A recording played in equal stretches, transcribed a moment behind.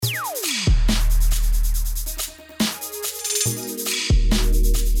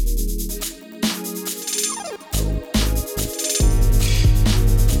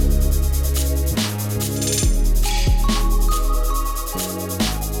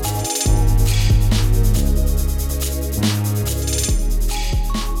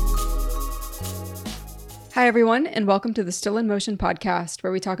Hi, everyone, and welcome to the Still in Motion podcast,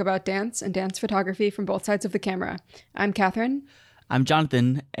 where we talk about dance and dance photography from both sides of the camera. I'm Catherine. I'm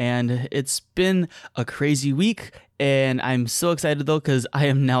Jonathan, and it's been a crazy week, and I'm so excited, though, because I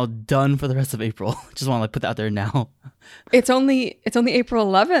am now done for the rest of April. Just want to put that out there now. It's only April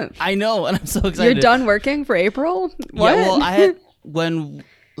 11th. I know, and I'm so excited. You're done working for April? What? Yeah, well, I had,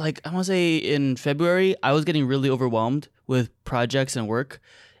 I want to say in February, I was getting really overwhelmed with projects and work,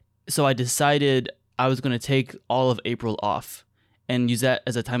 so I decided I was going to take all of April off and use that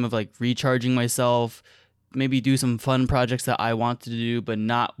as a time of recharging myself, maybe do some fun projects that I want to do, but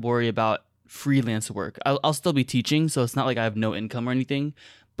not worry about freelance work. I'll still be teaching, so it's not like I have no income or anything,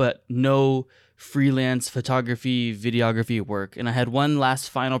 but no freelance photography, videography work. And I had one last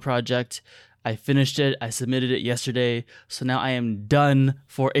final project. I finished it. I submitted it yesterday. So now I am done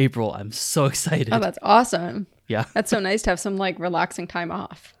for April. I'm so excited. Oh, that's awesome. Yeah. That's so nice to have some relaxing time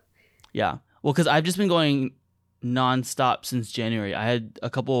off. Yeah. Well, because I've just been going nonstop since January. I had a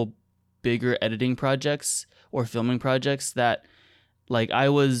couple bigger editing projects or filming projects that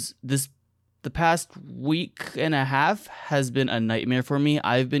the past week and a half has been a nightmare for me.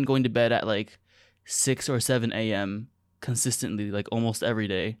 I've been going to bed at 6 or 7 a.m. consistently, almost every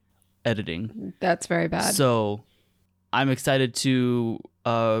day, editing. That's very bad. So I'm excited to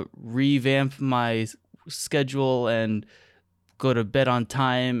revamp my schedule and go to bed on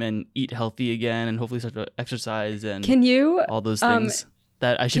time and eat healthy again and hopefully start to exercise and all those things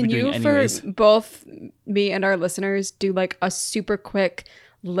that I should be doing anyways. For both me and our listeners, do a super quick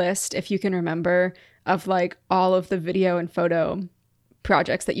list, if you can remember, of all of the video and photo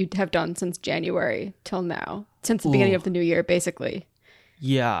projects that you have done since January till now, since the beginning of the new year, basically.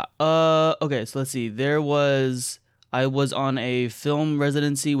 Yeah. Okay, so let's see. I was on a film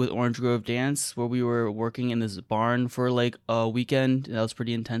residency with Orange Grove Dance where we were working in this barn for a weekend. That was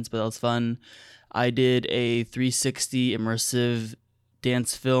pretty intense, but that was fun. I did a 360 immersive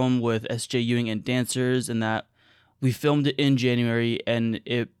dance film with S.J. Ewing and dancers, and that we filmed it in January and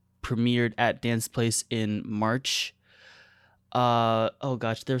it premiered at Dance Place in March. Oh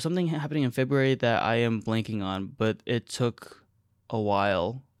gosh, there was something happening in February that I am blanking on, but it took a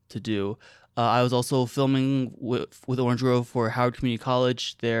while to do. I was also filming with Orange Grove for Howard Community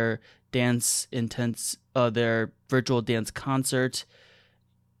College, their their virtual dance concert.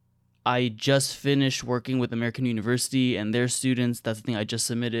 I just finished working with American University and their students. That's the thing I just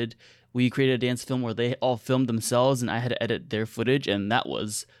submitted. We created a dance film where they all filmed themselves and I had to edit their footage, and that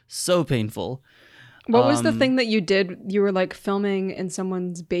was so painful. What was the thing that you did? You were filming in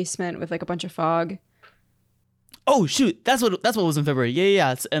someone's basement with a bunch of fog. Oh shoot, that's what was in February.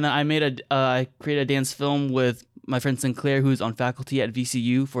 Yeah. And then I created a dance film with my friend Sinclair, who's on faculty at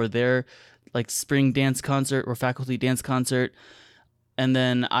VCU, for their spring dance concert or faculty dance concert. And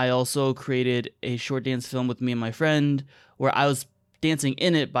then I also created a short dance film with me and my friend where I was dancing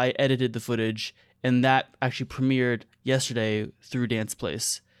in it, but I edited the footage, and that actually premiered yesterday through Dance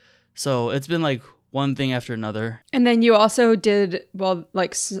Place. So it's been one thing after another. And then you also did,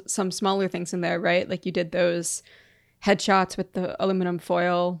 some smaller things in there, right? You did those headshots with the aluminum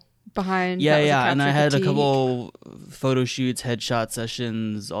foil behind. Yeah. And I had a couple photo shoots, headshot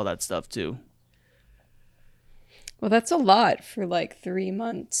sessions, all that stuff too. Well, that's a lot for 3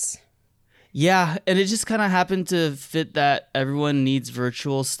 months. Yeah, and it just kind of happened to fit that everyone needs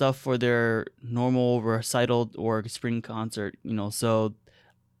virtual stuff for their normal recital or spring concert, so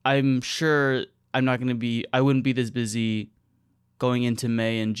I'm sure I wouldn't be this busy going into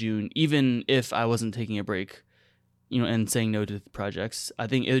May and June, even if I wasn't taking a break, and saying no to projects. I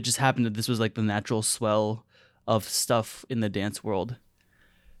think it just happened that this was the natural swell of stuff in the dance world.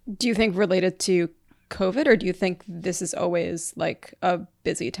 Do you think related to COVID, or do you think this is always a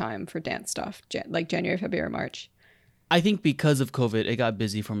busy time for dance stuff, January, February, March? I think because of COVID, it got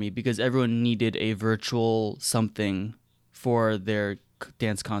busy for me because everyone needed a virtual something for their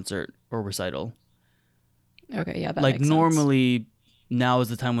dance concert or recital. Okay, yeah, that makes sense. Normally, now is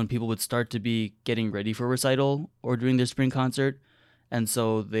the time when people would start to be getting ready for recital or doing their spring concert, and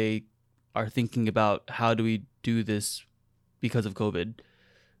so they are thinking about how do we do this because of COVID.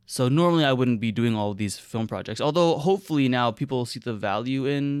 So normally I wouldn't be doing all of these film projects, although hopefully now people see the value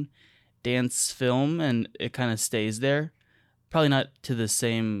in dance film and it kind of stays there. Probably not to the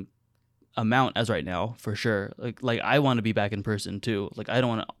same amount as right now, for sure. I want to be back in person too. I don't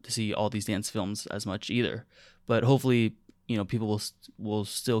want to see all these dance films as much either. But hopefully, people will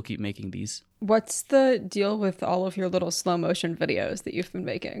still keep making these. What's the deal with all of your little slow motion videos that you've been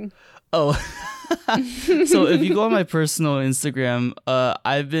making? Oh, so if you go on my personal Instagram,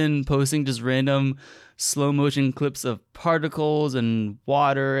 I've been posting just random slow motion clips of particles and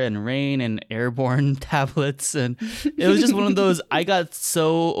water and rain and airborne tablets. And it was just one of those, I got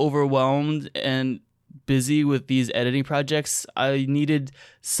so overwhelmed and busy with these editing projects. I needed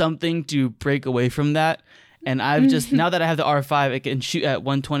something to break away from that. And I've just, now that I have the R5, I can shoot at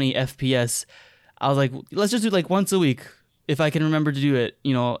 120 FPS. I was like, let's just do like once a week. If I can remember to do it,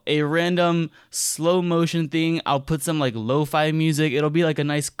 you know, a random slow motion thing. I'll put some like lo-fi music. It'll be like a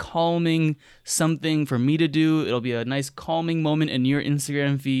nice calming something for me to do. It'll be a nice calming moment in your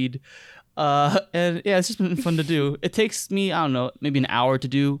Instagram feed. And yeah, it's just been fun to do. It takes me, I don't know, maybe an hour to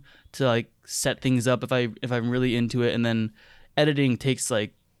do, to like set things up if I'm really into it. And then editing takes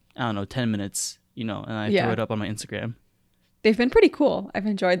like, I don't know, 10 minutes, you know, and I throw it up on my Instagram. They've been pretty cool. I've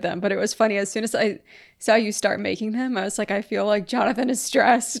enjoyed them. But it was funny. As soon as I saw you start making them, I was like, I feel like Jonathan is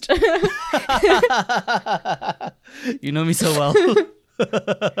stressed. You know me so well.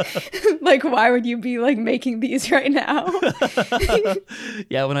 Like, why would you be like making these right now?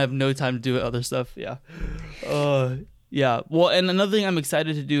 Yeah, when I have no time to do other stuff. Yeah. Yeah. Well, and another thing I'm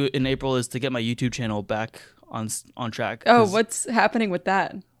excited to do in April is to get my YouTube channel back on track. Oh, what's happening with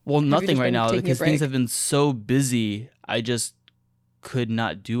that? Well, nothing right now because things have been so busy. I just could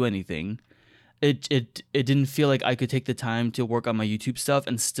not do anything. It didn't feel like I could take the time to work on my YouTube stuff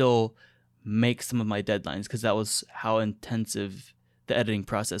and still make some of my deadlines, because that was how intensive the editing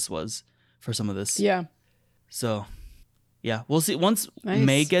process was for some of this. Yeah. So, yeah, we'll see. Once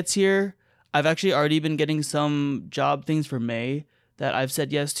May gets here, I've actually already been getting some job things for May that I've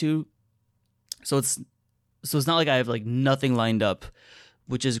said yes to. So it's not like I have like nothing lined up,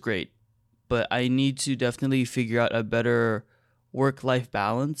 which is great. But I need to definitely figure out a better work-life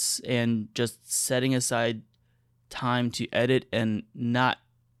balance and just setting aside time to edit and not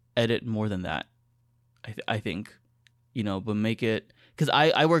edit more than that. I think, you know, but make it, because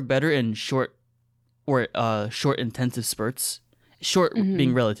I work better in short intensive spurts. Short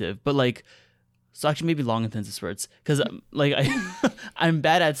being relative, but like, so actually maybe long intensive spurts, because like I'm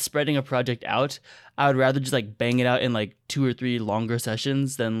bad at spreading a project out. I would rather just like bang it out in like 2 or 3 longer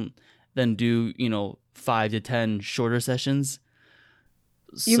sessions than do, you know, 5 to 10 shorter sessions.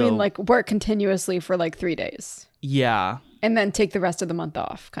 You mean like work continuously for like 3 days? Yeah. And then take the rest of the month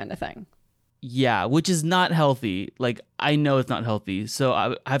off kind of thing. Yeah, which is not healthy. Like, I know it's not healthy. So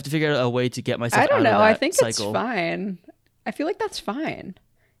I have to figure out a way to get myself out of that cycle. I think it's fine. I feel like that's fine.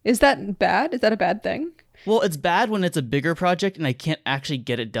 Is that bad? Is that a bad thing? Well, it's bad when it's a bigger project and I can't actually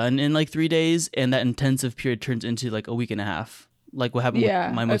get it done in like 3 days, and that intensive period turns into like a week and a half, like what happened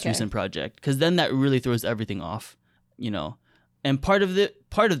with my most recent project. Because then that really throws everything off, you know. And part of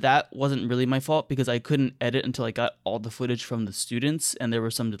that wasn't really my fault, because I couldn't edit until I got all the footage from the students, and there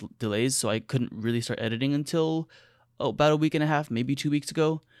were some delays, so I couldn't really start editing until about a week and a half, maybe 2 weeks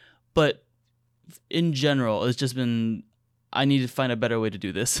ago. But in general, it's just been, I need to find a better way to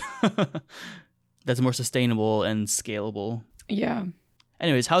do this that's more sustainable and scalable. Yeah.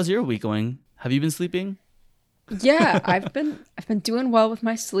 Anyways, how's your week going? Have you been sleeping? Yeah, I've been doing well with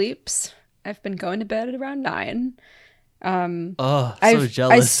my sleeps. I've been going to bed at around 9. So jealous.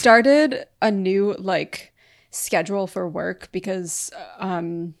 I started a new like schedule for work because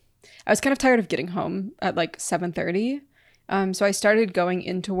I was kind of tired of getting home at like 7:30. So I started going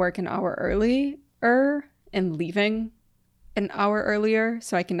into work an hour earlier and leaving an hour earlier,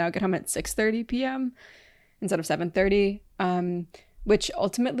 so I can now get home at 6:30 p.m. instead of 7:30. Which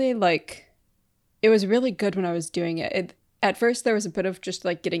ultimately, like, it was really good when I was doing it. At first, there was a bit of just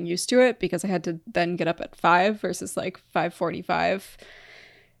like getting used to it, because I had to then get up at 5 versus like 5:45.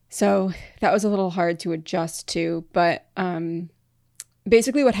 So that was a little hard to adjust to. But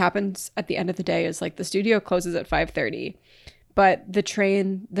basically what happens at the end of the day is like the studio closes at 5:30, but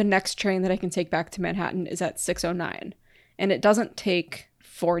the next train that I can take back to Manhattan is at 6:09. And it doesn't take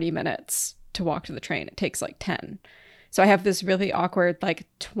 40 minutes to walk to the train. It takes like 10. So I have this really awkward like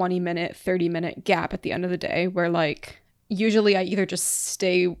 20-minute, 30-minute gap at the end of the day where like usually I either just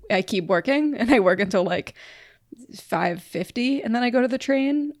I keep working and I work until like 5:50 and then I go to the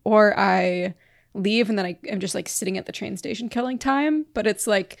train, or I leave and then I'm just like sitting at the train station killing time. But it's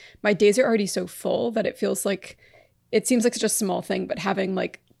like my days are already so full that it seems like such a small thing, but having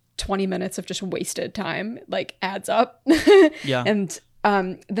like 20 minutes of just wasted time like adds up. Yeah. And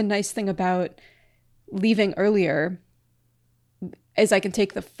the nice thing about leaving earlier is I can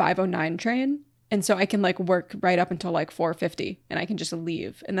take the 5:09 train, and so I can like work right up until like 4:50 and I can just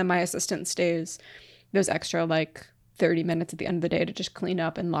leave, and then my assistant stays those extra like 30 minutes at the end of the day to just clean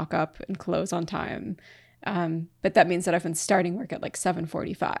up and lock up and close on time. But that means that I've been starting work at like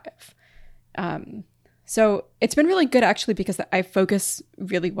 7:45. So it's been really good actually because I focus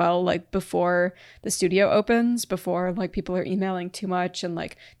really well like before the studio opens, before like people are emailing too much and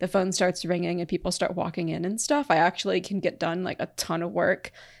like the phone starts ringing and people start walking in and stuff. I actually can get done like a ton of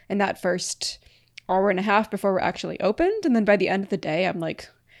work in that first hour and a half before we're actually opened. And then by the end of the day, I'm like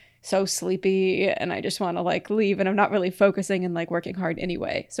so sleepy and I just want to like leave and I'm not really focusing and like working hard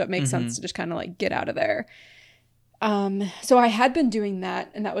anyway. So it makes sense to just kind of like get out of there. So I had been doing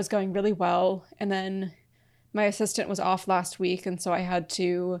that and that was going really well. And then my assistant was off last week, and so I had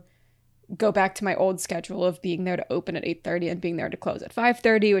to go back to my old schedule of being there to open at 8:30 and being there to close at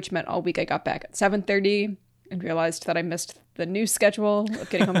 5:30, which meant all week I got back at 7:30 and realized that I missed the new schedule of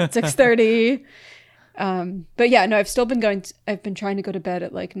getting home at 6:30. But yeah, no, I've been trying to go to bed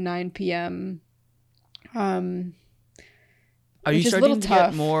at like 9 p.m. Are you starting to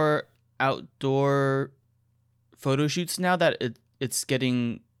get more outdoor photo shoots now that it's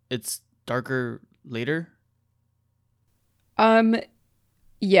darker later?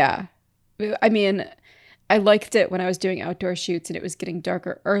 Yeah. I mean, I liked it when I was doing outdoor shoots and it was getting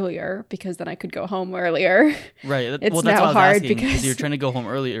darker earlier because then I could go home earlier. Right. It's well, that's now what I was hard asking, because you're trying to go home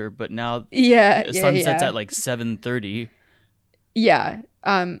earlier, but now sunsets at like 7:30. Yeah.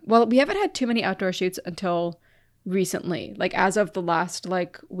 Well, we haven't had too many outdoor shoots until recently. Like as of the last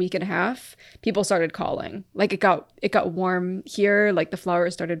like week and a half, people started calling. Like it got warm here, like the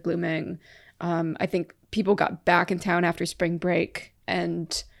flowers started blooming. I think people got back in town after spring break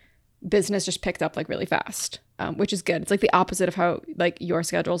and business just picked up like really fast, which is good. It's like the opposite of how like your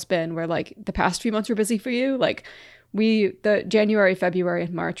schedule's been, where like the past few months were busy for you. Like the January, February,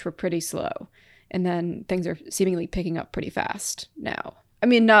 and March were pretty slow. And then things are seemingly picking up pretty fast now. I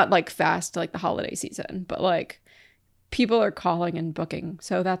mean, not like fast like the holiday season, but like people are calling and booking.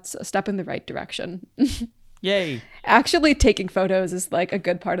 So that's a step in the right direction. Yay. Actually taking photos is like a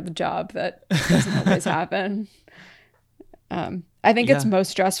good part of the job that doesn't always happen. I think it's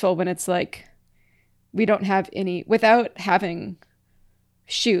most stressful when it's like we don't have any, without having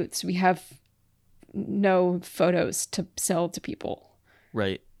shoots, we have no photos to sell to people.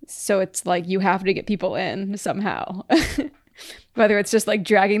 Right. So it's like you have to get people in somehow. Whether it's just like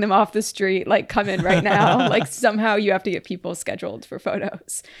dragging them off the street, like come in right now, like somehow you have to get people scheduled for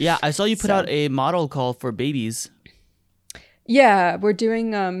photos. Yeah, I saw you put out a model call for babies. Yeah, we're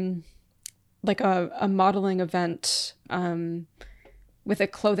doing like a modeling event with a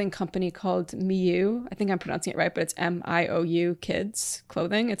clothing company called Miu. I think I'm pronouncing it right, but it's MIOU Kids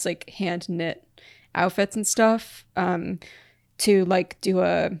Clothing. It's like hand knit outfits and stuff to like do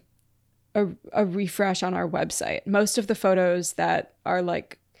a refresh on our website. Most of the photos that are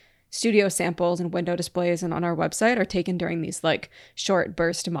like studio samples and window displays and on our website are taken during these like short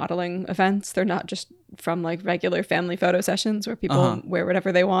burst modeling events. They're not just from like regular family photo sessions where people wear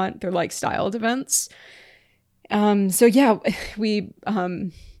whatever they want. They're like styled events. So yeah, we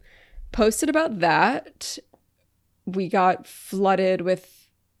posted about that. We got flooded with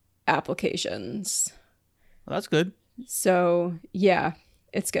applications. Well, that's good. So yeah,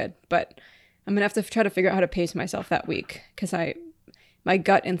 it's good, but I'm gonna have to try to figure out how to pace myself that week because my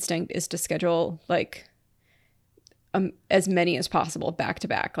gut instinct is to schedule like as many as possible back to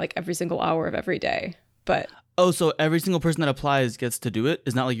back, like every single hour of every day. But so every single person that applies gets to do it?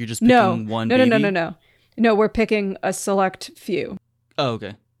 It's not like you're just picking one baby? No, we're picking a select few. Oh,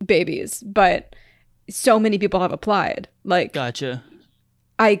 okay. Babies, but so many people have applied. Like, gotcha.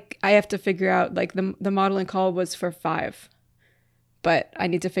 I have to figure out like the modeling call was for 5. But I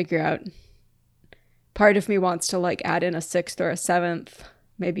need to figure out, part of me wants to like add in a 6th or a 7th,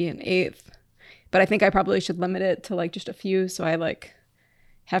 maybe an 8th. But I think I probably should limit it to like just a few so I like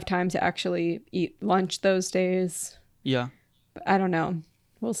have time to actually eat lunch those days. Yeah. But I don't know.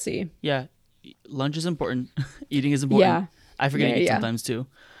 We'll see. Yeah. Lunch is important. Eating is important. Yeah. I forget to eat sometimes too.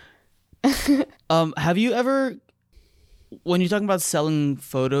 Have you ever, when you're talking about selling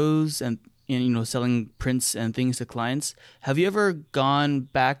photos and selling prints and things to clients, have you ever gone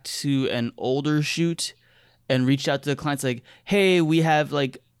back to an older shoot and reached out to the clients like, hey, we have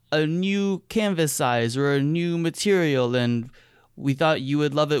like a new canvas size or a new material and we thought you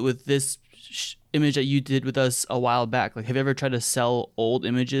would love it with this image that you did with us a while back? Like, have you ever tried to sell old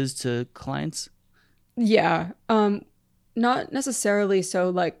images to clients? Yeah. Not necessarily so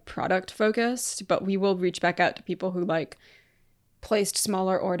like product focused, but we will reach back out to people who like placed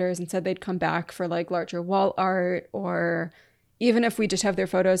smaller orders and said they'd come back for like larger wall art, or even if we just have their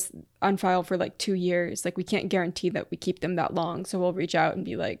photos on file for like 2 years, like we can't guarantee that we keep them that long. So we'll reach out and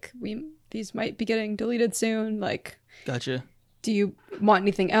be like, these might be getting deleted soon. Like, gotcha. Do you want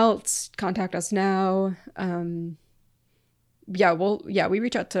anything else? Contact us now. We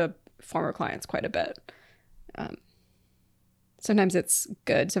reach out to former clients quite a bit. Sometimes it's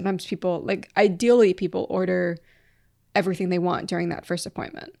good. Sometimes people, like, ideally people order everything they want during that first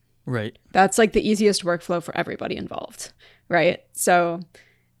appointment. Right. That's like the easiest workflow for everybody involved, right? So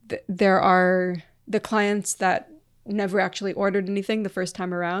there are the clients that never actually ordered anything the first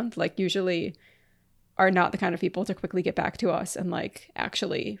time around, like usually are not the kind of people to quickly get back to us and like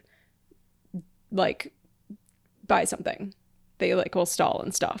actually like buy something. They like will stall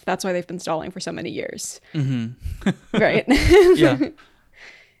and stuff. That's why they've been stalling for so many years. Right. Yeah.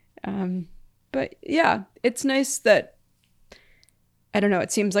 But yeah, it's nice that, I don't know,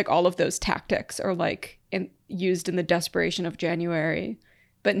 it seems like all of those tactics are like used in the desperation of January.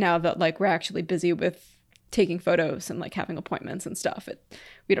 But now that like we're actually busy with taking photos and like having appointments and stuff,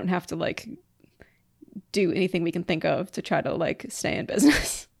 we don't have to like do anything we can think of to try to like stay in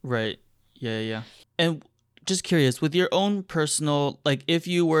business. Right. Yeah. And just curious, with your own personal, like if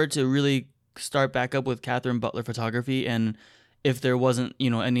you were to really start back up with Catherine Butler Photography, and if there wasn't,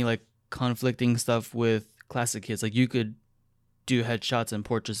 any like conflicting stuff with Classic Kids, like you could do headshots and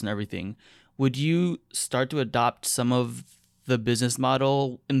portraits and everything, would you start to adopt some of the business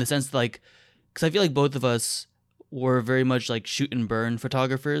model in the sense like, because I feel like both of us were very much like shoot and burn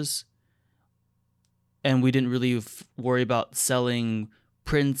photographers, and we didn't really worry about selling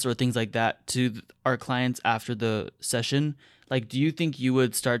prints or things like that to our clients after the session. Like, do you think you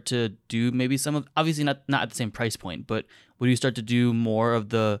would start to do maybe some of, obviously not at the same price point, but would you start to do more of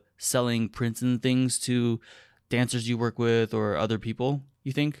the selling prints and things to dancers you work with or other people,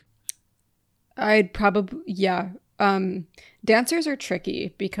 you think? I'd probably, yeah. Dancers are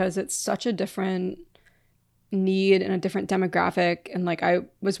tricky because it's such a different need and a different demographic. And like I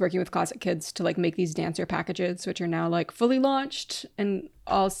was working with Classic Kids to like make these dancer packages, which are now like fully launched and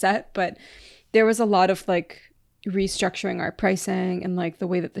all set. But there was a lot of like restructuring our pricing and like the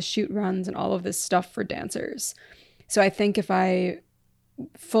way that the shoot runs and all of this stuff for dancers. So I think if I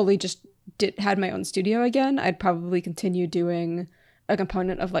fully just had my own studio again, I'd probably continue doing a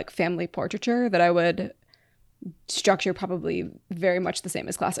component of like family portraiture that I would structure probably very much the same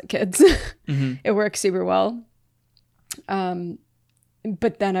as Classic Kids. It works super well.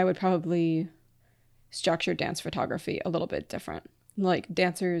 But then I would probably structure dance photography a little bit different. Like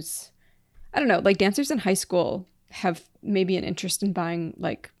dancers, I don't know, like dancers in high school have maybe an interest in buying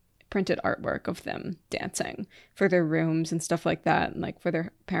like printed artwork of them dancing for their rooms and stuff like that, and like for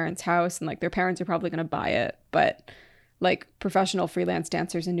their parents' house, and like their parents are probably going to buy it, but like professional freelance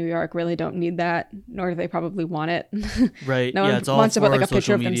dancers in New York really don't need that, nor do they probably want it. Right. No yeah, one it's all wants for to put like a picture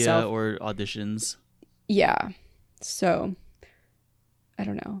social of media themselves or auditions. Yeah. So I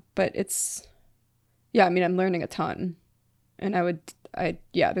don't know, but it's, yeah, I mean, I'm learning a ton, and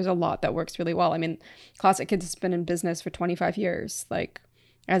there's a lot that works really well. I mean, Classic Kids has been in business for 25 years, like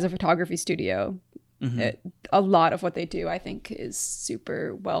as a photography studio. A lot of what they do, I think, is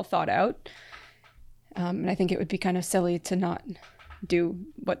super well thought out. And I think it would be kind of silly to not do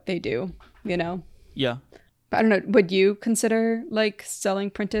what they do, Yeah. But I don't know, would you consider like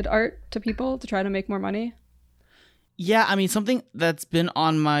selling printed art to people to try to make more money? Yeah, I mean, something that's been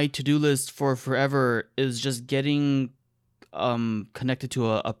on my to-do list for forever is just getting connected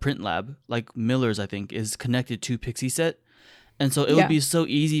to a print lab. Like Miller's, I think, is connected to Pixieset. And so it would be so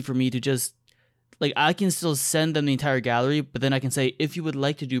easy for me to just, like, I can still send them the entire gallery, but then I can say, if you would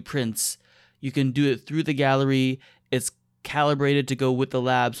like to do prints, you can do it through the gallery. It's calibrated to go with the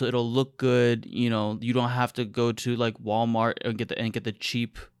lab, so it'll look good. You don't have to go to like Walmart and get the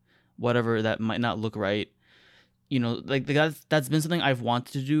cheap whatever that might not look right. Like that's been something I've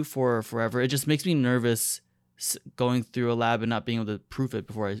wanted to do for forever. It just makes me nervous going through a lab and not being able to proof it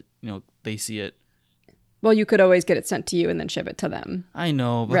before they see it. Well, you could always get it sent to you and then ship it to them. I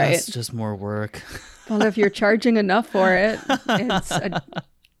know, but that's just more work. Well, if you're charging enough for it, it's a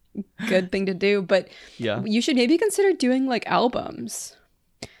good thing to do. But yeah, you should maybe consider doing like albums.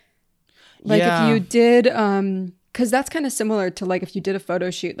 Like if you did, because that's kind of similar to like if you did a photo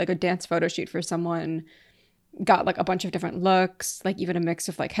shoot, like a dance photo shoot for someone, got like a bunch of different looks, like even a mix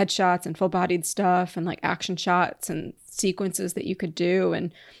of like headshots and full-bodied stuff and like action shots and sequences that you could do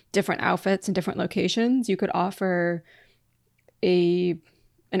and different outfits and different locations. You could offer an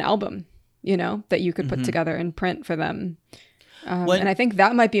album, that you could put together and print for them. And I think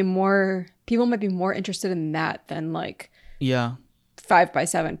that might be people might be more interested in that than like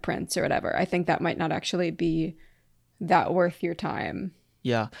 5x7 prints or whatever. I think that might not actually be that worth your time.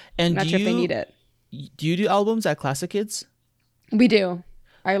 Yeah. And I'm not sure if they need it. Do you do albums at Classic Kids? We do.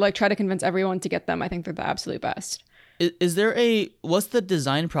 I like try to convince everyone to get them. I think they're the absolute best. Is there what's the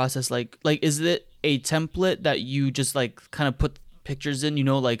design process like? Like, is it a template that you just like kind of put pictures in,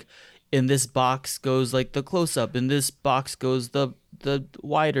 like in this box goes like the close up, in this box goes the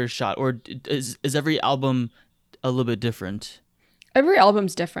wider shot, or is every album a little bit different? Every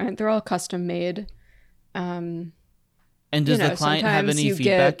album's different. They're all custom made. And does the client have any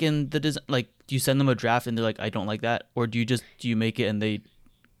feedback in the design? Like, do you send them a draft and they're like, I don't like that, or do you make it and they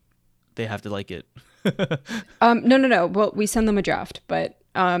have to like it? No. Well, we send them a draft, but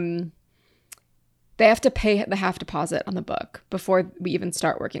they have to pay the half deposit on the book before we even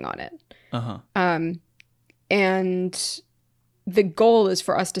start working on it. And the goal is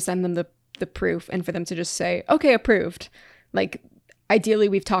for us to send them the proof and for them to just say, okay, approved. Like, ideally,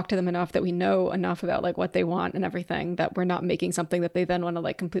 we've talked to them enough that we know enough about like what they want and everything, that we're not making something that they then want to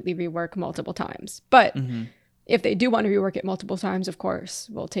like completely rework multiple times. But if they do want to rework it multiple times, of course,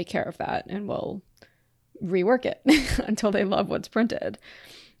 we'll take care of that and we'll rework it until they love what's printed,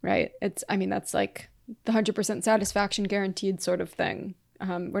 right? That's like the 100% satisfaction guaranteed sort of thing.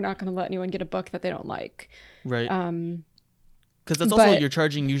 We're not going to let anyone get a book that they don't like. Right. Because that's also, you're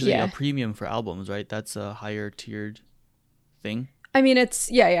charging usually a premium for albums, right? That's a higher tiered thing. I mean,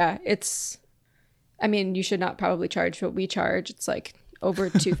 you should not probably charge what we charge. It's like over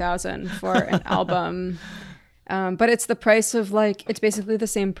 $2,000 for an album. But it's the price of it's basically the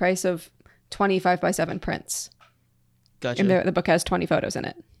same price of 25x7 prints. Gotcha. And the book has 20 photos in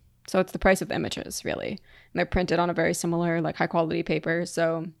it. So it's the price of the images, really. And they're printed on a very similar, like, high quality paper.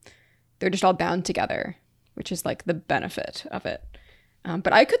 So they're just all bound together, which is like the benefit of it.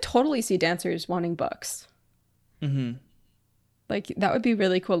 But I could totally see dancers wanting books. Mm-hmm. Like, that would be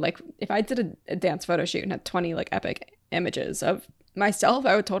really cool. Like, if I did a dance photo shoot and had 20 like epic images of myself,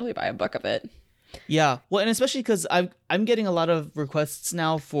 I would totally buy a book of it. Yeah. Well, and especially because I'm getting a lot of requests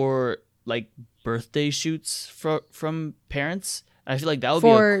now for like birthday shoots from parents. I feel like that would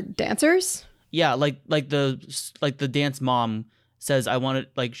for dancers. Yeah, like the dance mom says, I want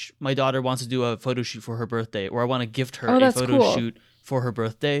to my daughter wants to do a photo shoot for her birthday, or I want to gift her a photo shoot for her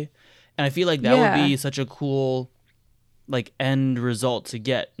birthday, and I feel like that would be such a cool like end result to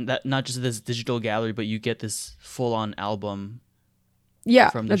get, that not just this digital gallery, but you get this full on album.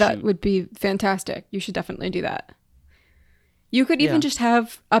 Yeah, that would be fantastic. You should definitely do that. You could even just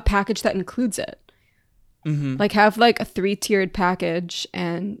have a package that includes it. Mm-hmm. Like, have like a 3-tiered package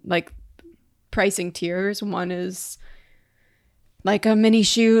and like pricing tiers. One is like a mini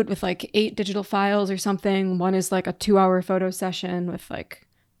shoot with like 8 digital files or something. One is like a 2-hour photo session with like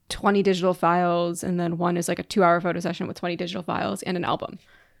 20 digital files. And then one is like a 2-hour photo session with 20 digital files and an album.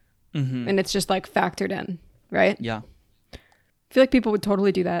 Mm-hmm. And it's just like factored in, right? Yeah. I feel like people would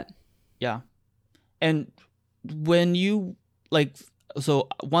totally do that. Yeah. And when you so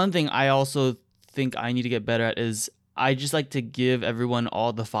one thing I also think I need to get better at is I just like to give everyone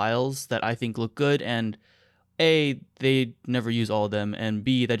all the files that I think look good, and A, they never use all of them, and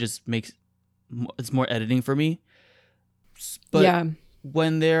B, that just makes it's more editing for me. But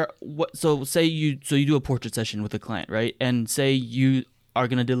when say you do a portrait session with a client, right? And say you are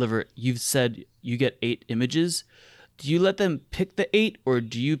going to deliver, you've said you get 8 images. Do you let them pick the 8, or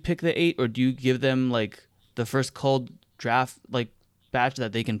do you pick the 8, or do you give them like the first cold draft like batch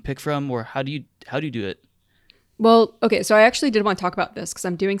that they can pick from, or how do you do it? Well, okay, so I actually did want to talk about this because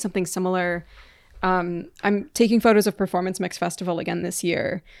I'm doing something similar. I'm taking photos of Performance Mix Festival again this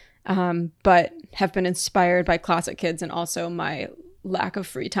year, but have been inspired by Classic Kids and also my lack of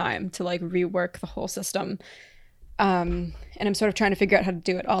free time to like rework the whole system. And I'm sort of trying to figure out how to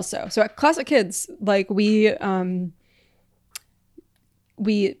do it also. So at Classic Kids, like we'll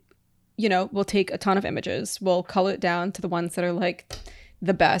take a ton of images. We'll cull it down to the ones that are like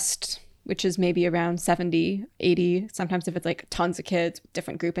the best, which is maybe around 70, 80. Sometimes if it's like tons of kids,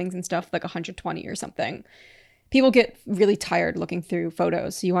 different groupings and stuff, like 120 or something. People get really tired looking through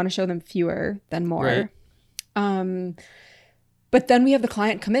photos. So you want to show them fewer than more. Right. But then we have the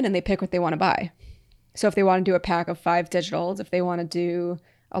client come in and they pick what they want to buy. So if they want to do a pack of 5 digitals, if they want to do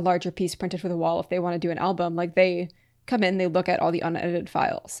a larger piece printed for the wall, if they want to do an album, like they come in, they look at all the unedited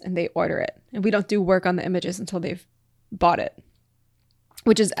files and they order it. And we don't do work on the images until they've bought it,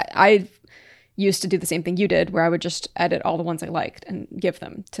 which is, I used to do the same thing you did, where I would just edit all the ones I liked and give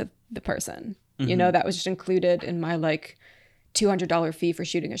them to the person. Mm-hmm. You know, that was just included in my like $200 fee for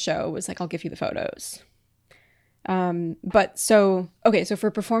shooting a show, was like, I'll give you the photos. So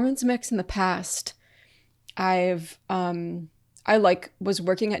for Performance Mix in the past, I was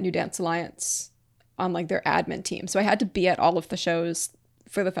working at New Dance Alliance on like their admin team. So I had to be at all of the shows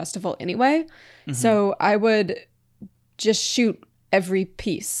for the festival anyway. Mm-hmm. So I would just shoot every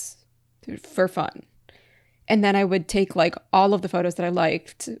piece for fun. And then I would take like all of the photos that I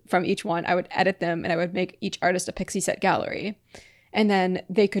liked from each one. I would edit them and I would make each artist a pixie set gallery. And then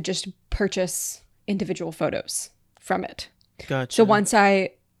they could just purchase individual photos from it. Gotcha. So once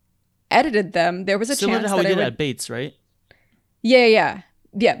I edited them, there was a Similar chance to how that we I did would... at Bates, right? Yeah,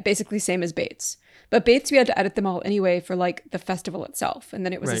 basically same as Bates. But Bates, we had to edit them all anyway for like the festival itself. And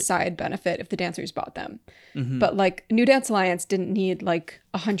then it was a Right. side benefit if the dancers bought them. Mm-hmm. But like New Dance Alliance didn't need like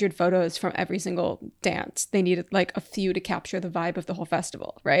 100 photos from every single dance. They needed like a few to capture the vibe of the whole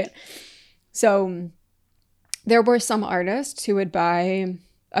festival, right? So there were some artists who would buy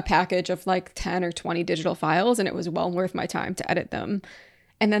a package of like 10 or 20 digital files, and it was well worth my time to edit them.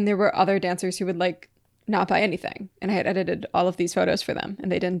 And then there were other dancers who would like not buy anything, and I had edited all of these photos for them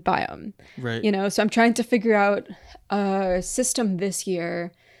and they didn't buy them. Right. You know, so I'm trying to figure out a system this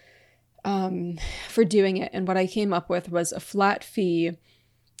year for doing it. And what I came up with was a flat fee.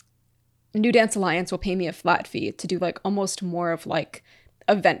 New Dance Alliance will pay me a flat fee to do like almost more of like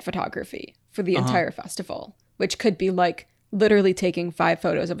event photography for the entire festival, which could be like literally taking 5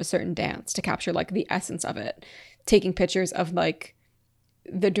 photos of a certain dance to capture like the essence of it, taking pictures of like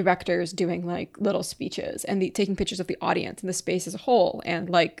the directors doing like little speeches, and taking pictures of the audience and the space as a whole,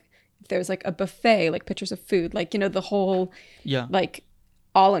 and like if there's like a buffet, like pictures of food, like, you know, the whole Yeah. like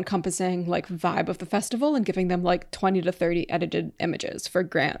all-encompassing like vibe of the festival, and giving them like 20 to 30 edited images for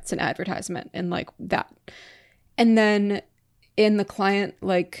grants and advertisement and like that. And then in the client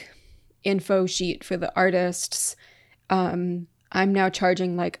like info sheet for the artists, I'm now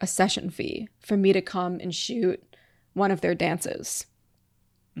charging like a session fee for me to come and shoot one of their dances.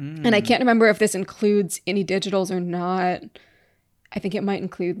 And I can't remember if this includes any digitals or not. I think it might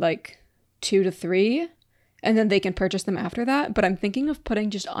include like 2 to 3, and then they can purchase them after that. But I'm thinking of putting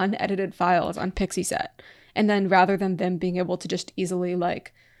just unedited files on Pixieset. And then rather than them being able to just easily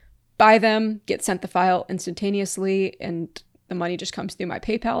like buy them, get sent the file instantaneously, and the money just comes through my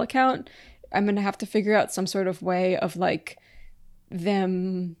PayPal account, I'm going to have to figure out some sort of way of like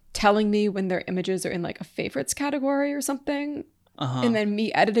them telling me when their images are in like a favorites category or something. And then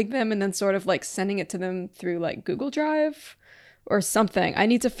me editing them and then sort of like sending it to them through like Google Drive or something. I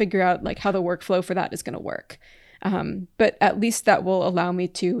need to figure out like how the workflow for that is going to work. But at least that will allow me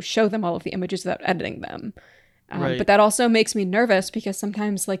to show them all of the images without editing them. Right. But that also makes me nervous because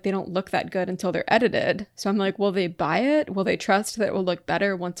sometimes like they don't look that good until they're edited. So I'm like, will they buy it? Will they trust that it will look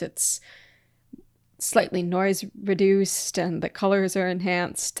better once it's slightly noise reduced and the colors are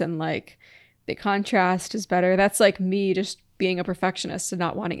enhanced and like the contrast is better? That's like me just being a perfectionist and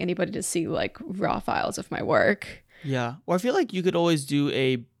not wanting anybody to see like raw files of my work. Yeah. Or I feel like you could always do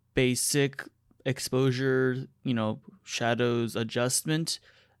a basic exposure, you know, shadows adjustment,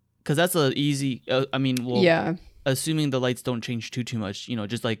 because that's a easy. Yeah, assuming the lights don't change too much, you know,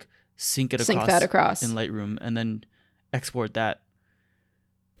 just like sync that across in Lightroom and then export that.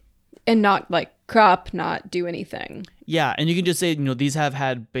 And not like crop, not do anything. Yeah, and you can just say, you know, these have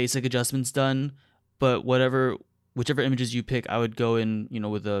had basic adjustments done, but whichever images you pick, I would go in, you know,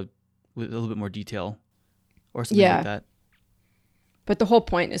 with a little bit more detail or something like that. But the whole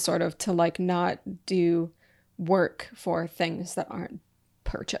point is sort of to like not do work for things that aren't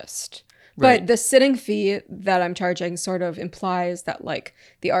purchased. Right. But the sitting fee that I'm charging sort of implies that like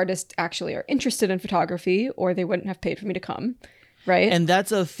the artists actually are interested in photography, or they wouldn't have paid for me to come, right? And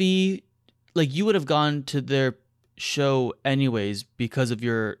that's a fee, like you would have gone to their show anyways because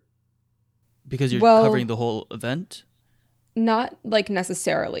you're covering the whole event? Not like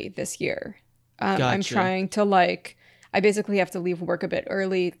necessarily this year. Gotcha. I'm trying to like, I basically have to leave work a bit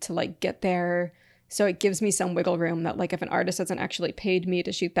early to like get there. So it gives me some wiggle room that like if an artist hasn't actually paid me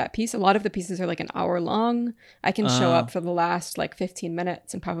to shoot that piece, a lot of the pieces are like an hour long. I can show up for the last like 15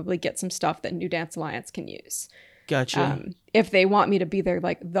 minutes and probably get some stuff that New Dance Alliance can use. Gotcha. If they want me to be there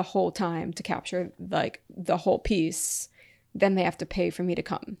like the whole time to capture like the whole piece, then they have to pay for me to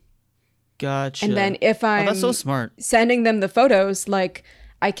come. Gotcha. And then if I'm that's so smart. sending them the photos, like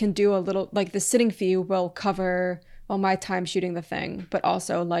I can do a little, like the sitting fee will cover my time shooting the thing, but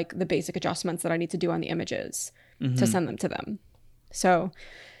also like the basic adjustments that I need to do on the images to send them to them. So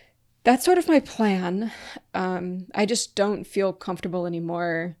that's sort of my plan. I just don't feel comfortable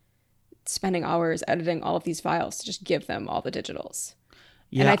anymore spending hours editing all of these files to just give them all the digitals.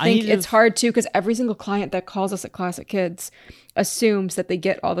 Yeah, and I think it's hard too, because every single client that calls us at Classic Kids assumes that they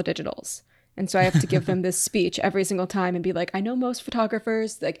get all the digitals. And so I have to give them this speech every single time and be like, I know most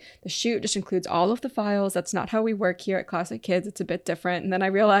photographers, like the shoot just includes all of the files. That's not how we work here at Classic Kids. It's a bit different. And then I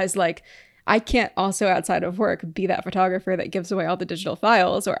realized like, I can't also outside of work be that photographer that gives away all the digital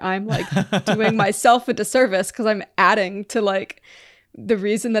files, or I'm like doing myself a disservice because I'm adding to like the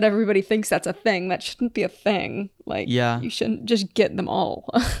reason that everybody thinks that's a thing. That shouldn't be a thing. Like, yeah, you shouldn't just get them all.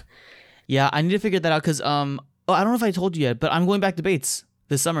 Yeah, I need to figure that out because Oh, I don't know if I told you yet, but I'm going back to Bates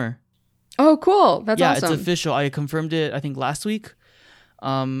this summer. Oh, cool. That's yeah, awesome. It's official. I confirmed it, I think, last week.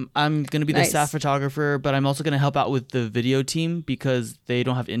 I'm going to be the staff photographer, but I'm also going to help out with the video team because they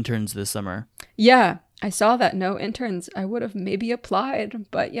don't have interns this summer. Yeah, I saw that. No interns. I would have maybe applied,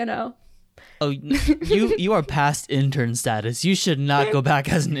 but you know. Oh, you are past intern status. You should not go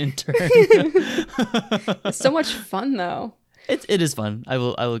back as an intern. It's so much fun, though. It is fun. I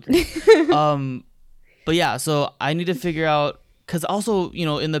will agree. But yeah, so I need to figure out, because also, you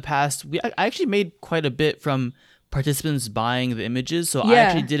know, in the past, I actually made quite a bit from participants buying the images. So I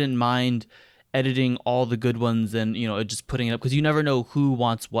actually didn't mind editing all the good ones and, you know, just putting it up, because you never know who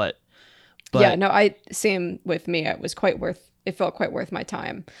wants what. But, yeah, no, same with me. It felt quite worth my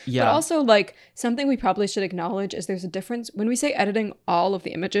time. Yeah. But also, like, something we probably should acknowledge is there's a difference. When we say editing all of the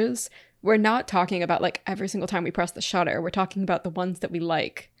images, we're not talking about, like, every single time we press the shutter. We're talking about the ones that we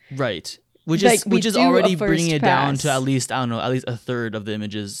like. Right. Which like, is already first bringing it down pass. to at least a third of the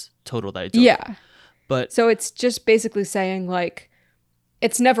images total that I took. Yeah. But So it's just basically saying, like,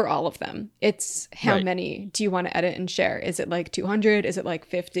 it's never all of them. It's how Right. many do you want to edit and share? Is it like 200? Is it like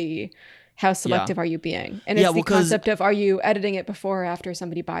 50? How selective are you being? And it's the concept of, are you editing it before or after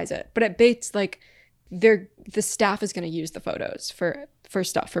somebody buys it? But at Bates, like, the staff is going to use the photos for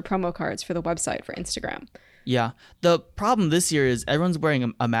stuff, for promo cards, for the website, for Instagram. yeah, the problem this year is everyone's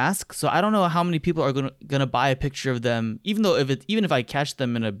wearing a mask, so I don't know how many people are gonna buy a picture of them, even if I catch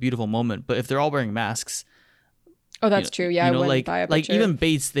them in a beautiful moment. But if they're all wearing masks, Oh, that's true. Yeah, I wouldn't like buy a picture. even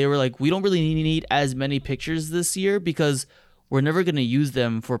Bates, they were like, we don't really need as many pictures this year because we're never gonna use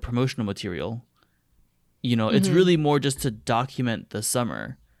them for promotional material. You know, it's really more just to document the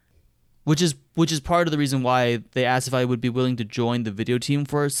summer, which is part of the reason why they asked if I would be willing to join the video team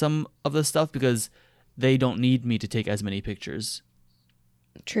for some of the stuff, because they don't need me to take as many pictures.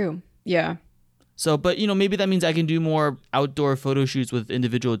 True. Yeah. So, but you know, maybe that means I can do more outdoor photo shoots with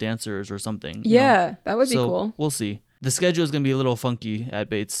individual dancers or something. you know? Yeah, that would be So cool. we'll see. The schedule is going to be a little funky at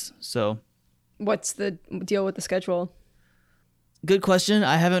Bates. So What's the deal with the schedule? good question.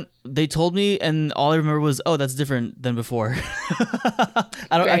 They told me, and all I remember was, oh, that's different than before. I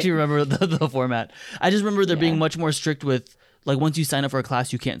don't Great. actually remember the format. I just remember there being Yeah. much more strict with, like, once you sign up for a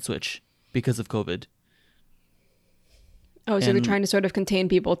class, you can't switch because of COVID. Oh, so they're And- trying to sort of contain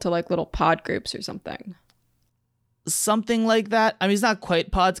people to, like, little pod groups or something. Something like that. I mean, it's not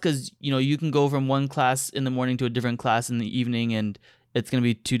quite pods because, you know, you can go from one class in the morning to a different class in the evening, and it's going to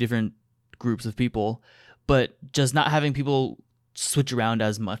be two different groups of people, but just not having people switch around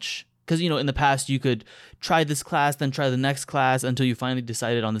as much. Because, you know, in the past, you could try this class, then try the next class until you finally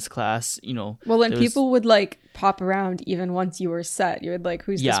decided on this class, you know. Well, then there was- people would, like, pop around even once you were set. You would, like,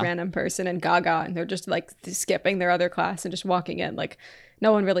 who's this Yeah. random person in Gaga? And they're just, like, skipping their other class and just walking in. Like,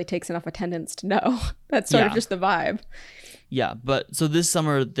 no one really takes enough attendance to know. That's sort of Yeah. just the vibe. Yeah, but so this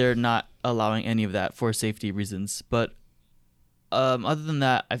summer, they're not allowing any of that for safety reasons. But other than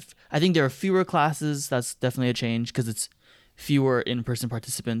that, I think there are fewer classes. That's definitely a change because it's fewer in-person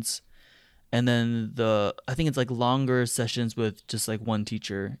participants. And then I think it's like longer sessions with just like one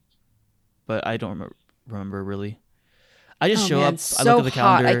teacher, but I don't remember really. I just Oh, show man, up, it's I look so at the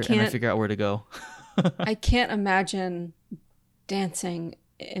hot. I calendar, and I can't- figure out where to go. I can't imagine dancing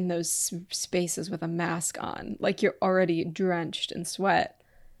in those spaces with a mask on. Like, you're already drenched in sweat.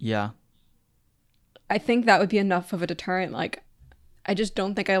 Yeah. I think that would be enough of a deterrent. Like, I just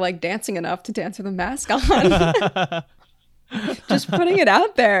don't think I like dancing enough to dance with a mask on. Just putting it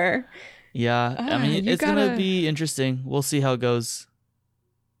out there. Yeah. I mean, you it's going to gotta- be interesting. We'll see how it goes.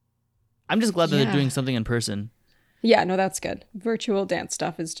 I'm just glad that Yeah. they're doing something in person. Yeah, no, that's good. Virtual dance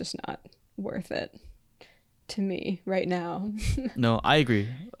stuff is just not worth it to me right now. No, I agree.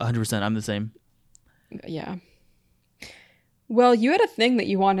 100%. I'm the same. Yeah. Well, you had a thing that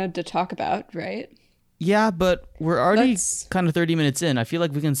you wanted to talk about, right? Yeah, but we're already Let's- kind of 30 minutes in. I feel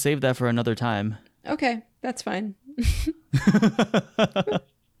like we can save that for another time. Okay, that's fine.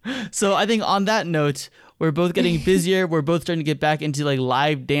 So I think on that note, we're both getting busier. We're both starting to get back into like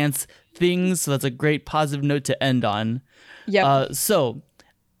live dance things. So that's a great positive note to end on. Yep. So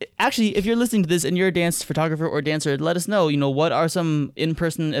actually, if you're listening to this and you're a dance photographer or dancer, let us know, what are some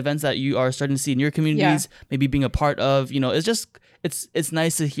in-person events that you are starting to see in your communities, maybe being a part of, it's just, it's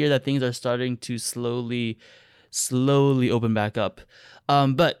nice to hear that things are starting to slowly open back up.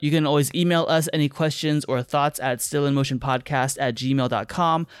 But you can always email us any questions or thoughts at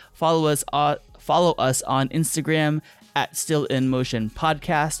stillinmotionpodcast@gmail.com. Follow us on Instagram at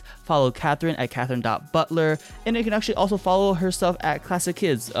stillinmotionpodcast. Follow Catherine at catherine.butler. And you can actually also follow her stuff at Classic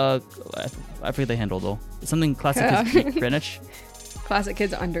Kids. I forget the handle though. Something Classic Kids Greenwich. Classic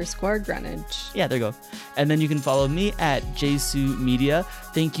Kids _Greenwich. Yeah, there you go. And then you can follow me at JSU Media.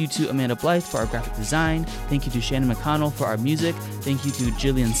 Thank you to Amanda Blythe for our graphic design. Thank you to Shannon McConnell for our music. Thank you to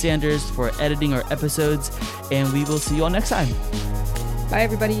Jillian Sanders for editing our episodes. And we will see you all next time. Bye,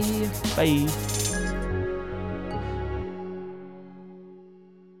 everybody. Bye.